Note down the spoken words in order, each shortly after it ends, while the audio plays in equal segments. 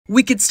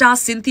Wicked star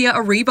Cynthia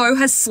Erivo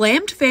has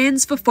slammed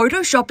fans for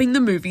photoshopping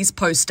the movie's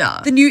poster.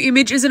 The new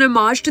image is an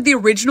homage to the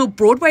original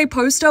Broadway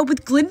poster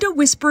with Glinda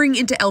whispering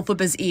into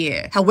Elphaba's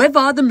ear.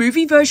 However, the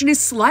movie version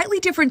is slightly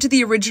different to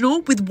the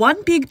original, with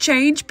one big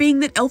change being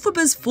that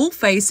Elphaba's full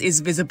face is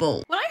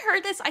visible. When I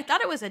heard this, I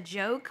thought it was a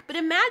joke, but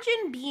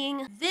imagine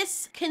being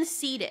this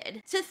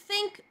conceited to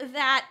think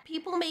that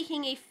people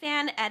making a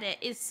fan edit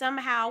is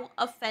somehow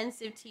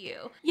offensive to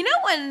you. You know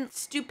when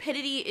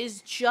stupidity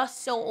is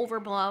just so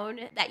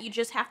overblown that you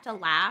just have to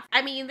laugh?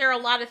 I mean, there are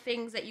a lot of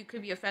things that you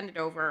could be offended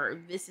over.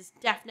 This is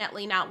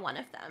definitely not one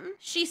of them.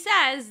 She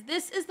says,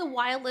 "This is the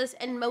wildest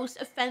and most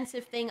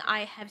offensive thing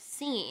I have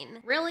seen."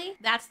 Really?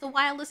 That's the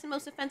wildest and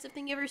most offensive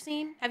thing you've ever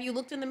seen? Have you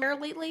looked in the mirror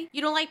lately?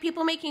 You don't like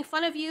people making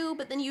fun of you,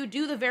 but then you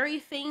do the very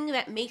thing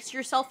that makes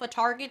yourself a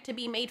target to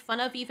be made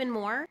fun of even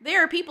more?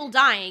 There are people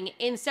dying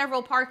in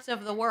several parts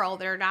of the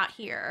world that are not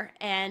here,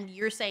 and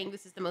you're saying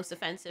this is the most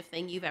offensive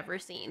thing you've ever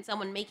seen.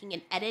 Someone making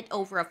an edit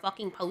over a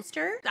fucking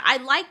poster? I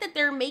like that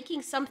they're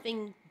making something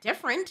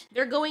different.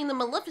 They're going the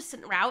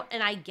Maleficent route,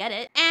 and I get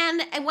it.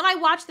 And when I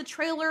watched the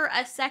trailer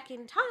a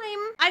second time,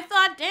 I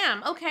thought,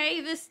 damn,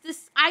 okay, this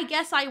I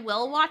guess I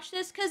will watch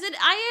this because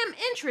I am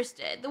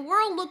interested. The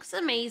world looks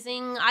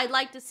amazing. I'd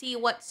like to see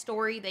what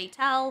story they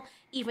tell,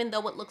 even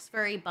though it looks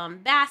very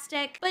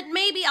bombastic, but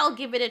maybe I'll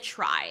give it a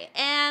try.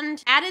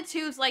 And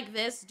attitudes like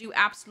this do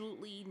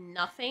absolutely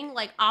nothing.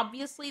 Like,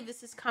 obviously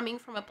this is coming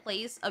from a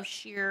place of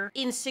sheer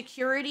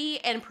insecurity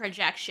and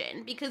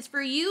projection, because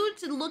for you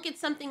to look at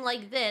something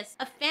like this,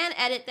 a fan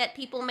edit that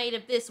people made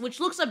of this, which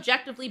looks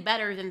objectively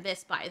better than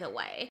this, by the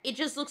way, it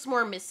just looks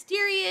more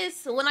mysterious.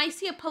 So when I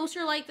see a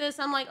poster like this,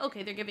 I'm like,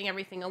 okay, they're giving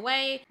everything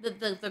away.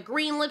 The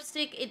green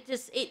lipstick,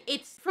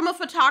 it's from a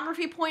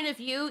photography point of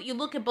view, you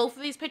look at both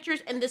of these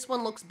pictures and this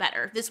one looks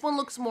better. This one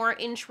looks more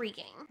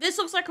intriguing. This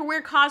looks like a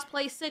weird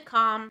cosplay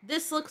sitcom.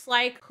 This looks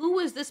like, who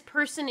is this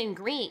person in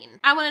green?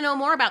 I want to know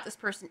more about this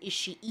person. Is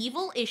she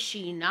evil? Is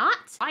she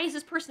not? Why is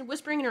this person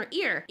whispering in her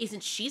ear?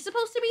 Isn't she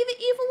supposed to be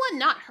the evil one?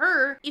 Not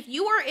her. If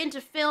you are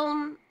into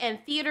film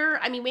and theater,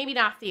 I mean, maybe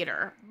not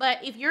theater,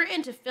 but if you're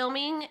into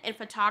filming and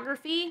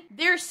photography,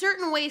 there are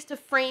certain ways to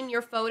frame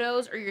your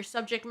photos or your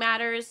subject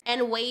matters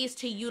and ways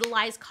to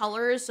utilize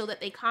colors so that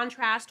they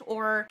contrast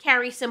or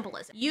carry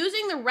symbolism.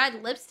 Using the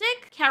red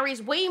lipstick carries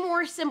way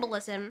more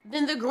symbolism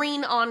than the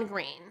green on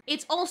green.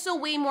 It's also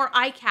way more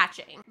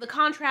eye-catching. The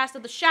contrast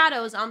of the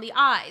shadows on the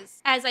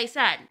eyes, as I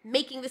said,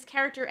 making this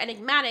character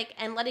enigmatic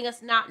and letting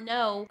us not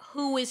know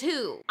who is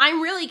who.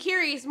 I'm really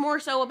curious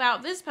more so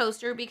about this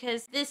poster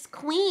because this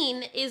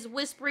queen is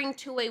whispering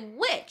to a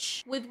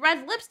witch with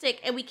red lipstick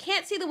and we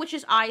can't see the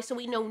witch's eyes, so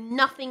we know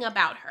nothing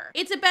about her.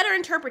 It's a better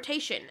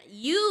interpretation.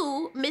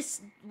 You,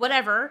 Miss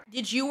whatever,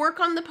 did you work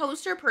on the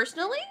poster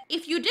personally?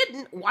 If you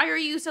didn't, why are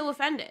you so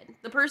offended?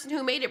 The person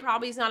who made it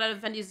probably is not as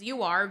offended as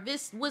you are.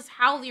 This was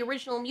how the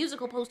original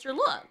musical poster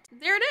looked.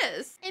 There it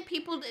is. And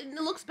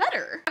it looks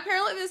better.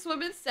 Apparently this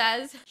woman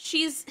says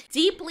she's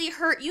deeply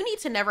hurt. You need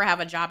to never have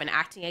a job in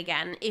acting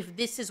again if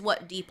this is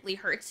what deeply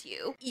hurts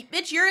you.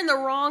 Bitch, you're in the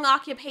wrong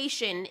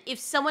occupation if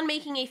someone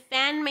making a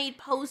fan-made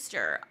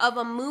poster of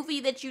a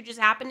movie that you just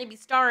happen to be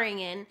starring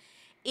in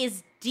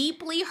is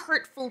deeply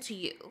hurtful to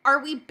you. Are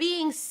we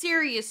being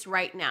serious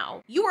right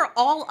now? You are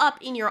all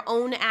up in your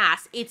own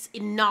ass. It's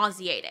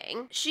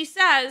nauseating. She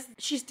says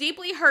she's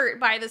deeply hurt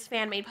by this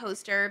fan-made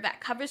poster that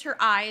covers her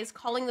eyes,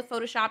 calling the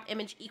Photoshop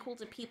image equal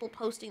to people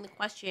posting the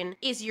question,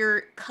 "Is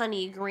your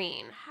cunny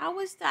green?" How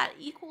is that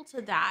equal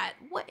to that?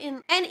 What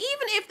in? And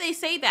even if they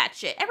say that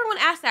shit, everyone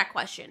asks that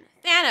question.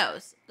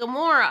 Thanos,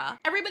 Gamora,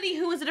 everybody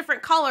who is a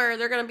different color,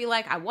 they're gonna be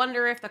like, I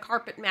wonder if the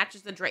carpet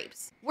matches the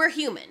drapes. We're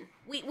human.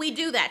 We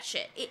do that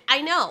shit.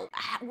 I know.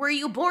 Were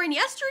you born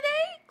yesterday?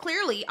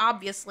 Clearly,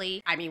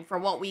 obviously. I mean,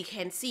 from what we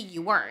can see,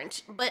 you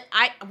weren't. But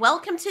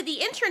welcome to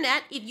the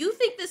internet. If you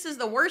think this is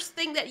the worst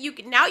thing that you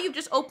can, now you've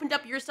just opened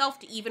up yourself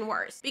to even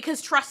worse.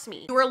 Because trust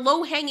me, you are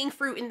low-hanging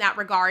fruit in that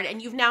regard,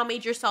 and you've now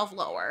made yourself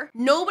lower.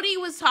 Nobody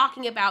was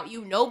talking about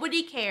you.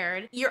 Nobody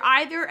cared. You're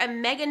either a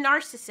mega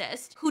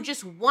narcissist who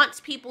just wants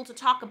people to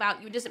talk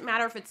about you. It doesn't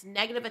matter if it's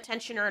negative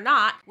attention or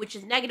not, which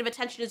is negative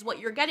attention is what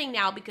you're getting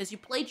now because you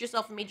played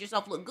yourself and made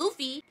yourself look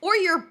goofy, or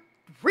you're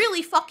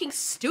really fucking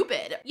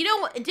stupid. You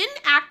know, didn't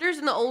actors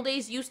in the old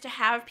days used to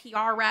have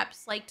PR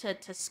reps like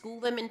to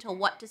school them into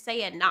what to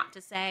say and not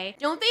to say?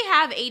 Don't they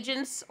have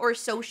agents or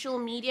social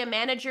media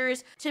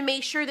managers to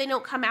make sure they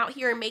don't come out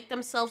here and make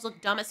themselves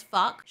look dumb as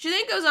fuck? She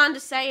then goes on to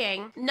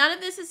saying, none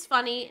of this is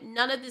funny,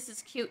 none of this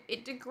is cute,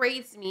 it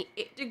degrades me,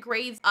 it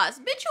degrades us.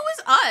 Bitch, who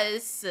is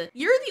us?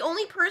 You're the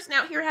only person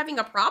out here having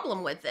a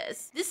problem with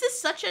this. This is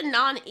such a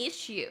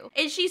non-issue.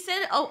 And she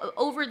said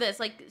over this,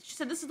 like, she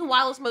said, this is the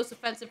wildest, most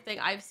offensive thing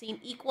I've seen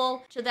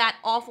equal to that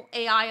awful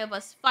AI of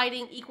us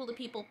fighting, equal to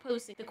people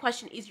posting. The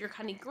question, is your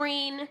honey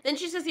green? Then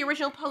she says the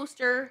original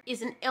poster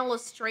is an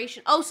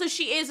illustration. Oh, so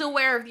she is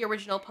aware of the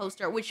original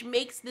poster, which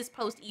makes this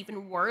post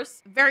even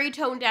worse. Very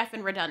tone deaf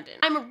and redundant.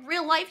 I'm a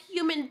real life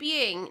human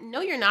being.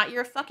 No, you're not.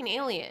 You're a fucking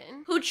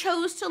alien who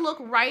chose to look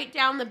right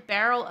down the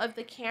barrel of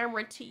the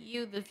camera to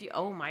you, the view.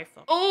 Oh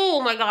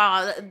my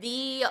god.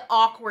 The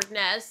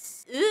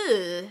awkwardness.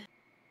 Ugh.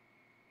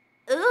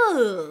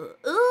 Ugh,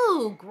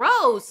 ooh,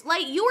 gross.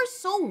 Like, you are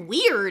so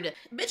weird.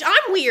 Bitch,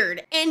 I'm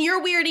weird, and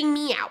you're weirding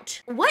me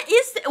out. What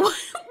is this?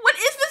 What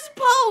is this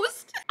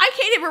post? I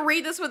can't even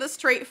read this with a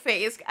straight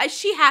face.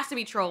 She has to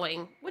be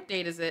trolling. What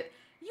date is it?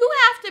 You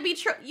have to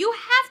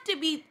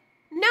be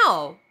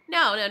no.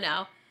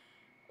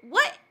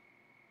 What?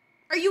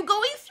 Are you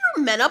going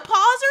through menopause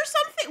or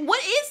something?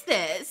 What is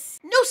this?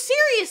 No,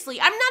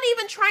 seriously, I'm not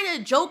even trying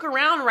to joke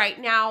around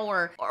right now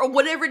or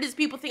whatever it is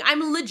people think.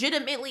 I'm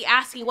legitimately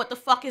asking what the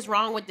fuck is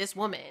wrong with this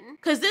woman.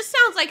 Because this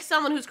sounds like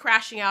someone who's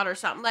crashing out or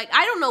something. Like,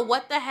 I don't know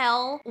what the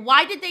hell.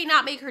 Why did they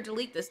not make her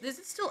delete this? Is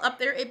it still up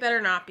there? It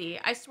better not be.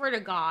 I swear to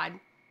God.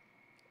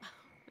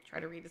 I'll try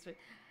to read this.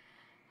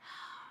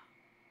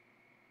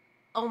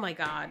 Oh my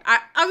god.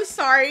 I'm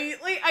sorry.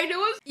 Like, I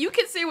know you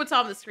can see what's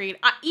on the screen.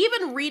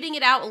 Even reading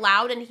it out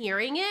loud and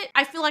hearing it,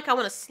 I feel like I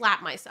want to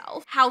slap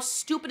myself. How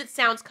stupid it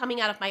sounds coming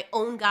out of my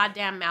own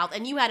goddamn mouth.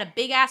 And you had a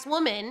big ass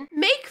woman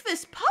make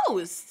this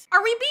post.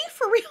 Are we being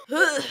for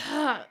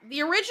real?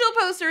 The original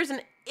poster is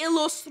an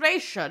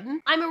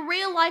illustration. I'm a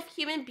real life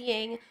human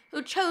being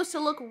who chose to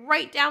look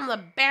right down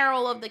the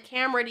barrel of the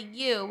camera to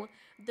you,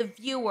 the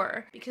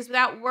viewer, because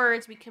without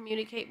words, we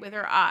communicate with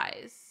our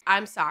eyes.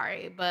 I'm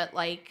sorry, but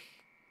like,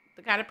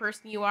 the kind of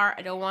person you are,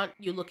 I don't want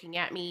you looking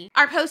at me.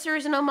 Our poster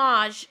is an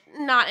homage,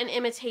 not an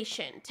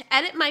imitation. To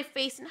edit my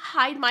face and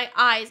hide my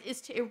eyes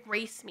is to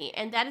erase me,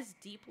 and that is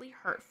deeply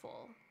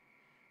hurtful.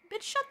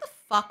 Bitch, shut the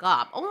fuck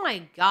up. Oh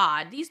my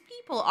god, these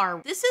people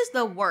are, this is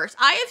the worst.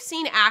 I have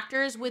seen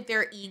actors with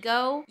their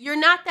ego. You're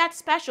not that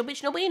special,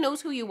 bitch. Nobody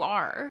knows who you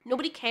are.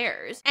 Nobody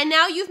cares. And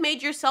now you've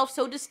made yourself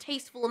so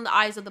distasteful in the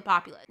eyes of the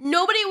populace.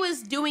 Nobody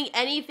was doing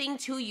anything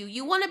to you.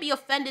 You want to be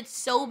offended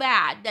so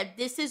bad that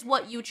this is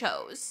what you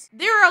chose.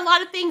 There are a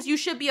lot of things you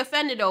should be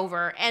offended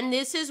over, and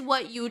this is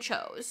what you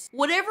chose.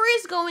 Whatever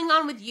is going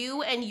on with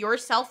you and your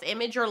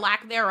self-image or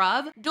lack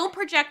thereof, don't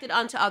project it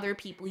onto other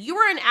people. You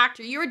are an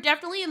actor. You are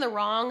definitely in the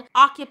wrong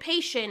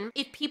occupation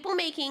if people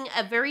making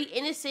a very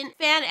innocent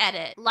fan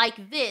edit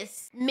like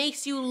this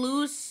makes you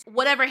lose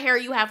whatever hair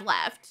you have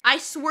left. I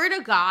swear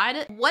to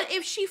God, what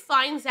if she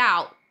finds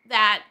out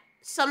that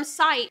some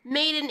site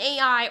made an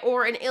AI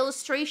or an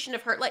illustration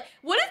of her? Like,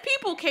 what if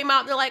people came out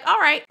and they're like, all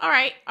right,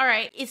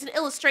 it's an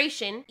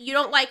illustration. You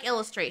don't like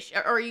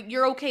illustration, or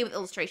you're okay with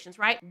illustrations,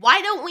 right? Why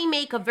don't we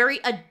make a very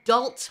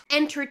adult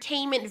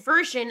entertainment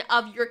version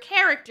of your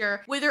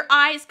character with her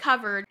eyes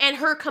covered and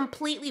her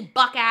completely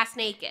buck-ass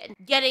naked,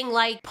 getting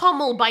like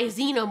pummeled by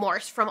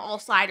xenomorphs from all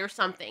sides or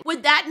something?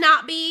 Would that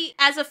not be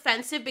as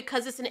offensive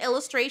because it's an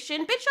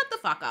illustration? Bitch, shut the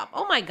fuck up.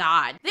 Oh my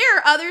God. There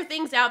are other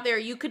things out there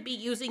you could be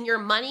using your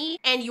money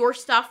and your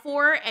stuff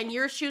for, and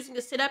you're choosing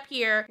to sit up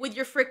here with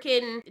your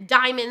freaking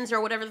diamonds or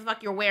whatever the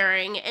fuck you're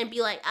wearing and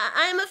be like,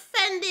 I'm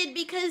offended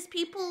because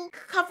people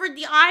covered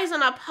the eyes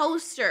on a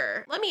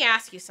poster. Let me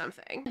ask you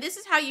something. This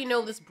is how you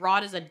know this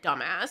broad is a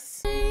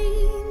dumbass.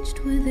 Changed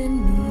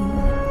within me.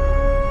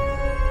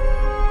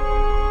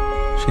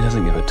 She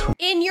doesn't give a toy.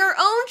 In your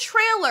own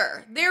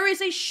trailer, there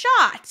is a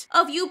shot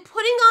of you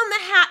putting on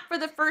the hat for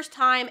the first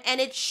time and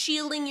it's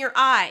shielding your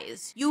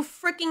eyes. You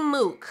freaking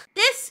mook.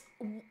 This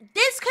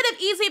could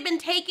have easily been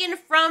taken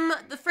from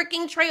the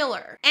freaking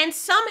trailer. And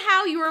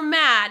somehow you were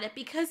mad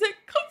because it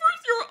covers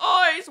your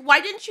eyes.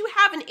 Why didn't you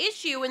have an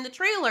issue in the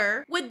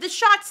trailer with the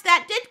shots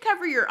that did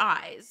cover your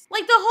eyes?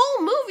 Like, the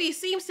whole movie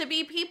seems to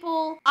be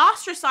people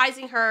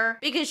ostracizing her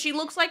because she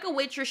looks like a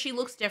witch or she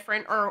looks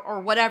different or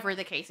whatever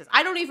the case is.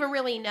 I don't even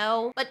really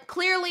know, but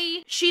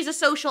clearly she's a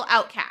social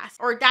outcast,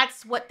 or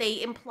that's what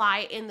they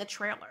imply in the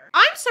trailer.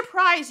 I'm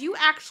surprised you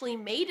actually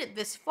made it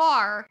this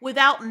far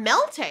without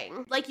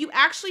melting. Like, you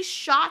actually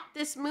shot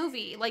this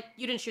movie. Like,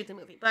 you didn't shoot the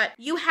movie, but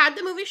you had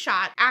the movie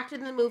shot, acted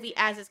in the movie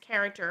as his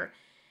character,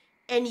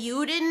 and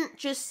you didn't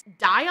just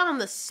die on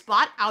the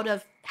spot out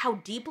of how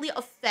deeply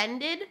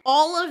offended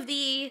all of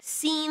the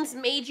scenes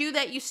made you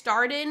that you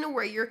starred in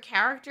where your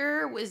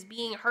character was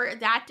being hurt.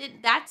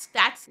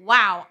 That's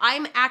wow.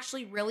 I'm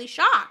actually really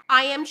shocked.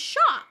 I am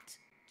shocked.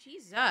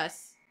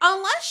 Jesus.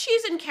 Unless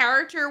she's in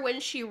character when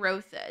she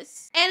wrote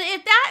this. And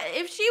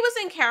if she was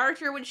in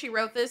character when she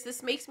wrote this,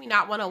 this makes me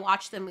not want to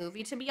watch the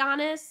movie, to be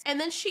honest. And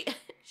then she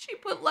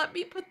put, let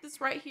me put this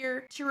right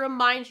here to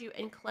remind you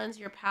and cleanse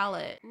your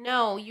palate.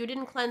 No, you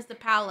didn't cleanse the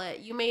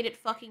palate. You made it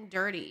fucking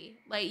dirty.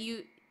 Like,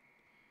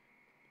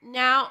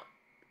 now,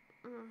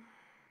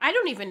 I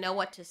don't even know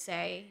what to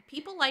say.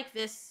 People like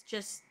this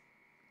just,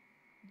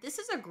 this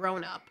is a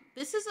grown-up.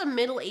 This is a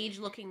middle-aged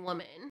looking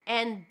woman.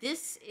 And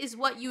this is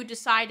what you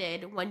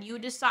decided when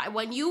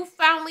you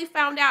finally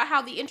found out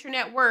how the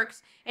internet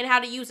works and how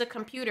to use a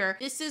computer.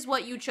 This is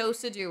what you chose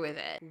to do with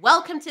it.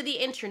 Welcome to the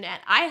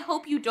internet. I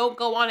hope you don't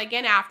go on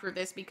again after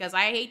this, because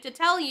I hate to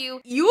tell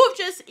you,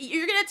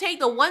 you're gonna take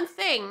the one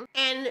thing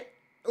and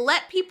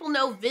let people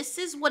know this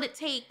is what it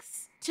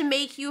takes to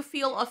make you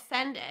feel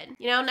offended.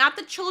 You know, not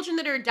the children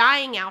that are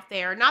dying out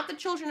there, not the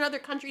children in other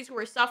countries who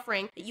are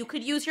suffering that you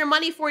could use your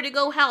money for to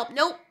go help.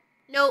 Nope.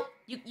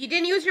 You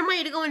didn't use your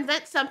money to go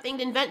invent something,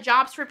 to invent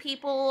jobs for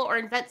people or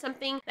invent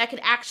something that could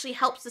actually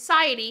help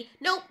society.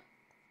 Nope.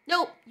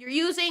 You're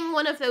using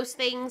one of those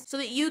things so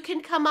that you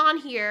can come on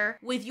here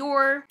with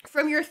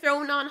from your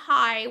throne on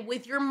high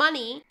with your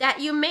money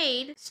that you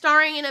made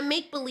starring in a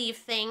make-believe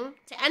thing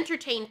to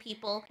entertain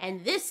people.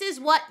 And this is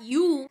what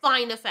you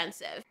find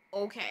offensive.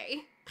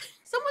 Okay.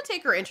 Someone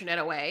take her internet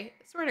away.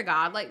 I swear to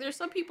God, like, there's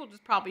some people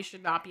just probably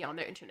should not be on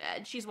their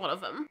internet. She's one of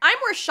them. I'm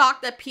more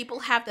shocked that people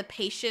have the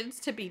patience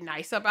to be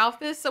nice about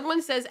this.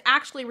 Someone says,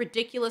 actually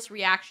ridiculous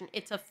reaction.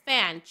 It's a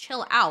fan.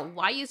 Chill out.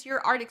 Why is your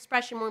art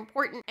expression more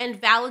important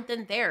and valid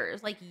than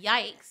theirs? Like,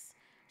 yikes.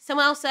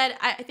 Someone else said,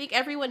 I think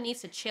everyone needs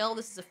to chill.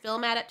 This is a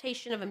film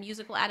adaptation of a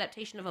musical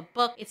adaptation of a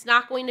book. It's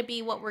not going to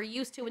be what we're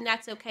used to, and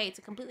that's okay. It's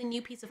a completely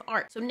new piece of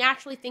art. So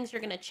naturally, things are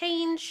going to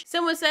change.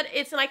 Someone said,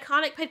 it's an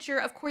iconic picture.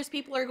 Of course,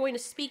 people are going to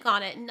speak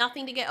on it.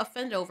 Nothing to get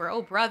offended over.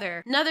 Oh,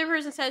 brother. Another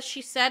person says,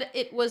 she said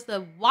it was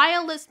the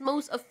wildest,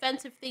 most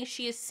offensive thing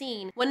she has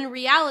seen, when in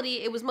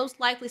reality, it was most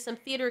likely some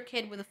theater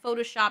kid with a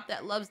Photoshop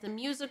that loves the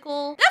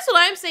musical. That's what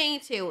I'm saying,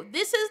 too.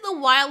 This is the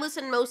wildest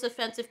and most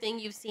offensive thing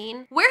you've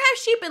seen. Where has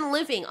she been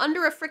living?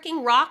 Under a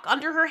freaking rock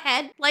under her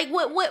head? Like,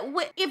 what,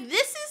 if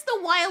this is the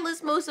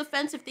wildest, most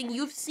offensive thing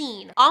you've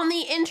seen on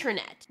the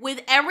internet,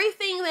 with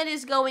everything that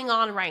is going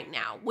on right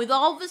now, with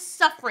all the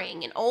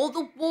suffering and all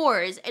the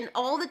wars and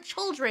all the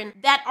children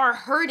that are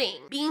hurting,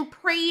 being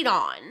preyed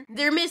on,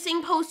 their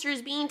missing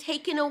posters being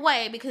taken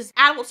away because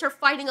adults are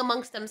fighting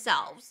amongst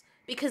themselves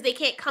because they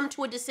can't come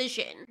to a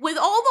decision. With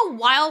all the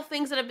wild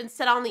things that have been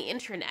said on the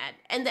internet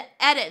and the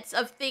edits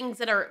of things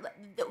that are,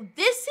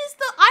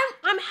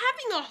 I'm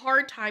having a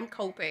hard time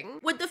coping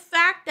with the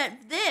fact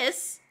that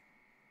this,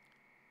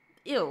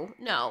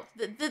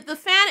 the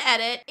fan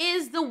edit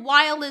is the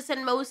wildest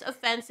and most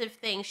offensive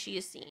thing she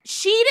has seen.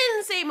 She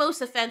didn't say most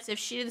offensive,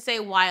 she didn't say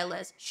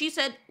wildest. She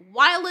said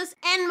wildest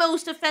and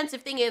most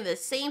offensive thing in the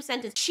same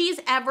sentence she's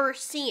ever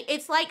seen.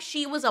 It's like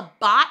she was a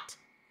bot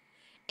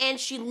and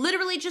she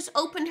literally just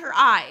opened her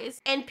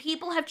eyes and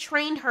people have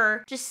trained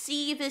her to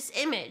see this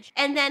image.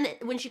 And then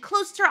when she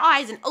closes her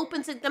eyes and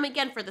opens them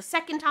again for the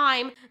second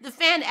time, the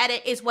fan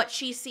edit is what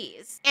she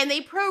sees. And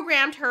they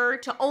programmed her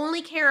to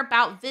only care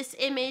about this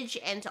image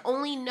and to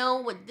only know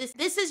what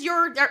this is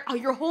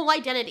your whole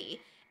identity.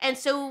 And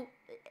so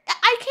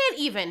I can't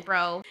even,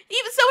 bro.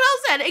 Even someone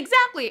else said,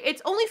 exactly,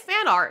 it's only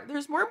fan art.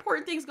 There's more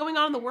important things going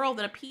on in the world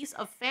than a piece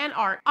of fan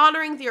art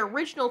honoring the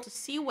original to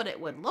see what it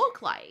would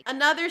look like.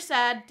 Another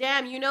said,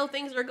 damn, you know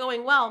things are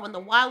going well when the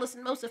wildest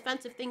and most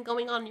offensive thing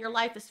going on in your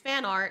life is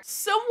fan art.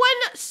 Some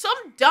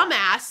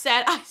dumbass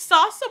said, I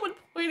saw someone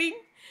pointing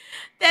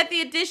that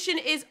the edition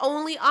is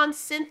only on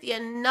Cynthia,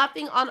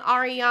 nothing on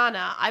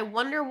Ariana. I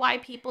wonder why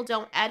people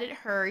don't edit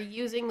her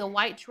using the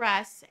white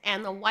dress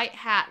and the white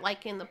hat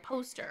like in the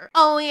poster.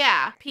 Oh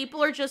yeah,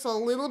 people are just a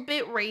little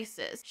bit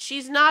racist.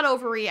 She's not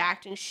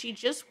overreacting. She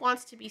just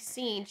wants to be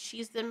seen.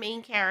 She's the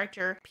main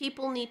character.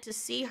 People need to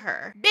see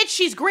her. Bitch,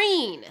 she's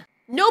green.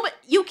 No, but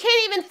you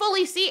can't even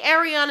fully see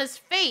Ariana's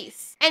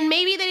face. And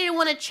maybe they didn't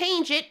want to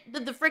change it, the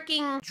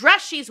freaking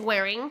dress she's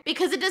wearing,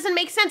 because it doesn't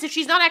make sense if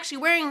she's not actually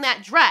wearing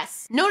that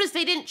dress. Notice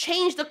they didn't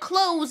change the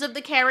clothes of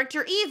the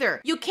character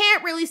either. You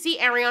can't really see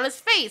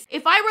Ariana's face.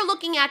 If I were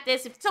looking at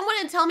this, if someone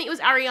didn't tell me it was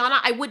Ariana,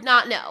 I would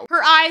not know.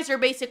 Her eyes are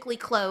basically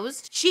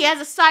closed. She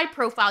has a side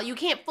profile. You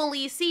can't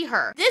fully see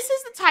her. This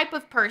is the type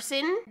of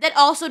person that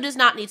also does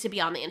not need to be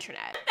on the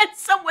internet. And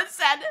someone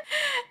said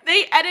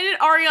they edited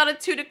Ariana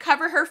too to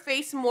cover her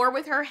face more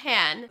with her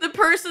hand. The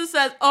person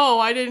says, oh,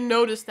 I didn't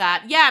notice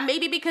that. Yeah,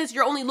 maybe because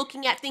you're only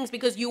looking at things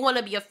because you want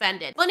to be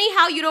offended. Funny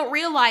how you don't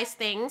realize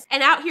things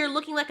and out here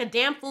looking like a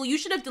damn fool. You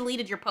should have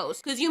deleted your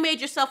post because you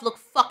made yourself look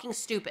fucking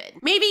stupid.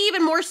 Maybe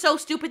even more so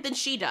stupid than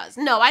she does.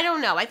 No, I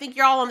don't know. I think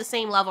you're all on the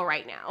same level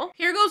right now.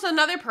 Here goes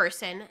another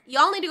person.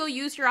 Y'all need to go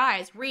use your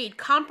eyes, read,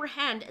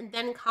 comprehend, and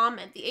then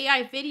comment. The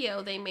AI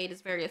video they made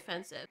is very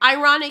offensive.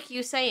 Ironic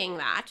you saying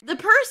that. The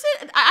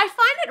person, I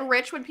find it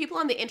rich when people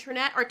on the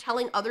internet are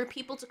telling other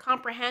people to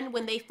comprehend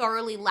when they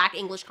thoroughly lack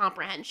English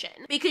comprehension.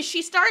 Because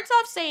she starts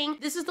off saying,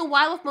 this is the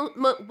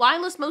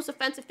wildest, most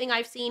offensive thing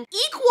I've seen,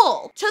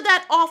 equal to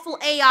that awful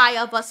AI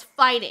of us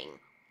fighting.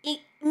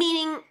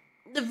 Meaning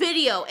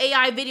the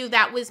AI video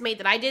that was made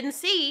that I didn't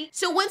see.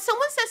 So when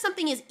someone says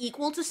something is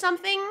equal to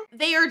something,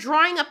 they are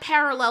drawing a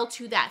parallel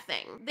to that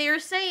thing. They are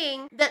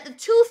saying that the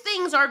two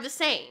things are the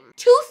same.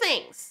 Two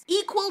things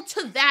equal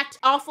to that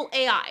awful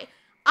AI.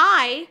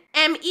 I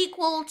am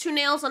equal to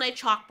nails on a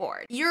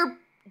chalkboard. You're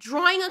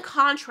drawing a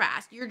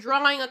contrast. You're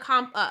drawing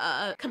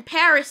a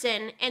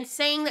comparison and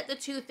saying that the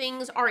two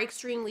things are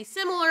extremely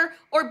similar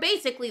or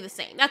basically the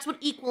same. That's what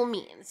equal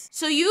means.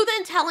 So you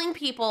then telling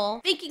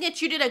people, thinking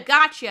that you did a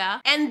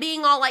gotcha and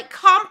being all like,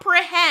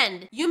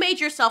 comprehend, you made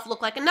yourself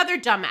look like another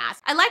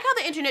dumbass. I like how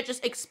the internet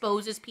just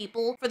exposes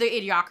people for their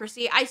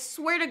idiocracy. I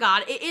swear to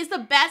God, it is the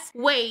best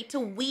way to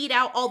weed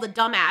out all the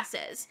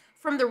dumbasses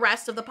from the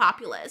rest of the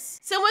populace.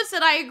 Someone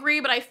said, I agree,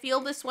 but I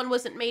feel this one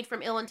wasn't made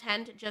from ill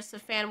intent, just a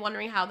fan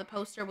wondering how the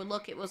poster would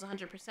look. It was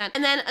 100%.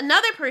 And then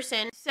another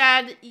person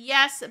said,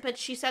 yes, but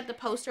she said the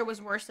poster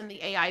was worse than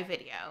the AI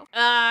video.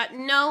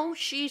 No,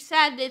 she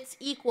said it's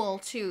equal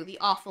to the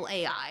awful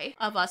AI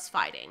of us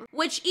fighting,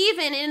 which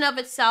even in and of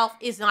itself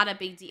is not a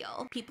big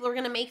deal. People are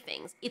gonna make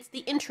things. It's the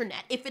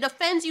internet. If it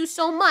offends you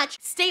so much,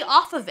 stay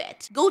off of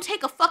it. Go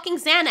take a fucking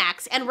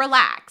Xanax and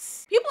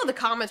relax. People in the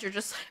comments are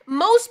just,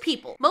 most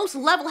people, most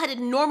level-headed,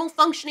 normal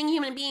functioning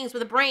human beings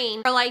with a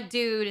brain are like,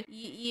 dude,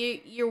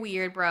 you're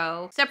weird,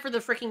 bro. Except for the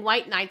freaking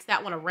white knights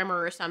that want to rim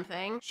her or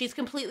something. She's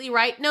completely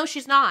right. No,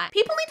 she's not.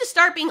 People need to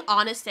start being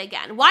honest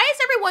again. Why is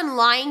everyone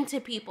lying to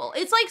people?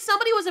 It's like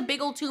somebody was a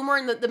big old tumor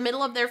in the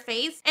middle of their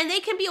face and they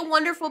can be a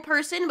wonderful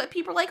person, but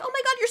people are like, oh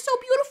my God, you're so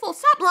beautiful.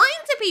 Stop lying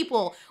to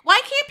people. Why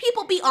can't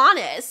people be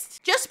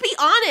honest? Just be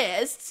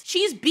honest.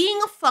 She's being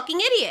a fucking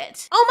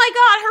idiot. Oh my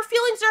God, her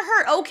feelings are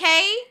hurt.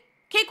 Okay.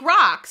 Kick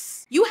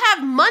rocks. You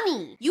have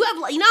money. You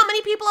know how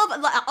many people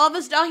of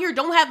us down here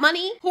don't have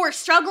money who are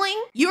struggling?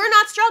 You're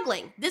not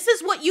struggling. This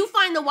is what you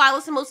find the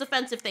wildest and most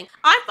offensive thing.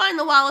 I find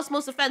the wildest,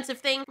 most offensive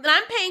thing that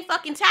I'm paying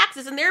fucking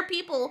taxes and there are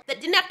people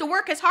that didn't have to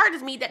work as hard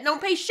as me that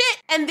don't pay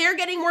shit and they're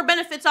getting more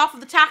benefits off of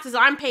the taxes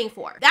I'm paying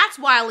for. That's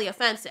wildly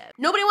offensive.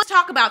 Nobody wants to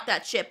talk about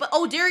that shit, but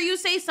oh, dare you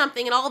say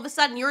something and all of a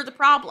sudden you're the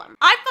problem.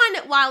 I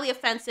find it wildly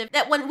offensive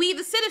that when we,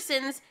 the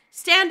citizens,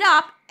 stand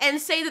up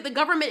and say that the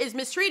government is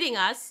mistreating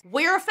us,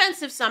 we're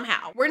offensive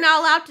somehow. We're not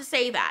allowed to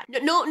say that.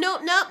 No,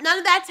 none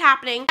of that's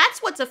happening.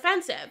 That's what's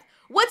offensive.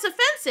 What's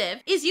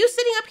offensive is you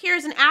sitting up here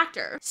as an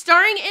actor,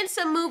 starring in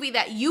some movie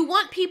that you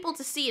want people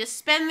to see to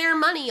spend their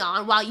money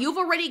on while you've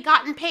already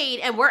gotten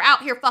paid and we're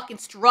out here fucking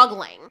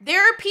struggling.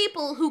 There are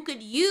people who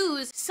could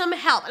use some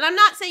help. And I'm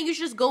not saying you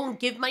should just go and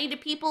give money to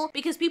people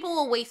because people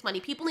will waste money.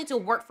 People need to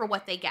work for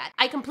what they get.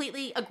 I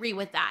completely agree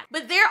with that.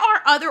 But there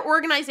are other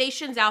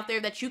organizations out there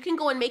that you can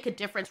go and make a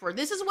difference for.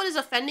 This is what is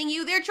offending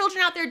you. There are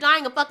children out there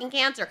dying of fucking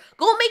cancer.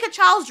 Go make a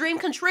child's dream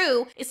come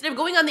true instead of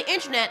going on the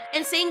internet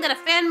and saying that a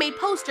fan-made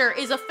poster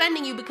is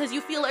offending you because you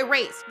feel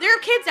erased. There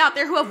are kids out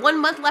there who have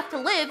 1 month left to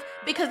live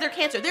because they're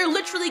cancer. They're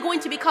literally going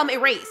to become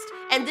erased.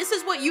 And this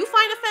is what you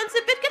find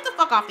offensive? Bitch, get the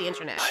fuck off the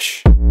internet.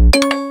 Hush.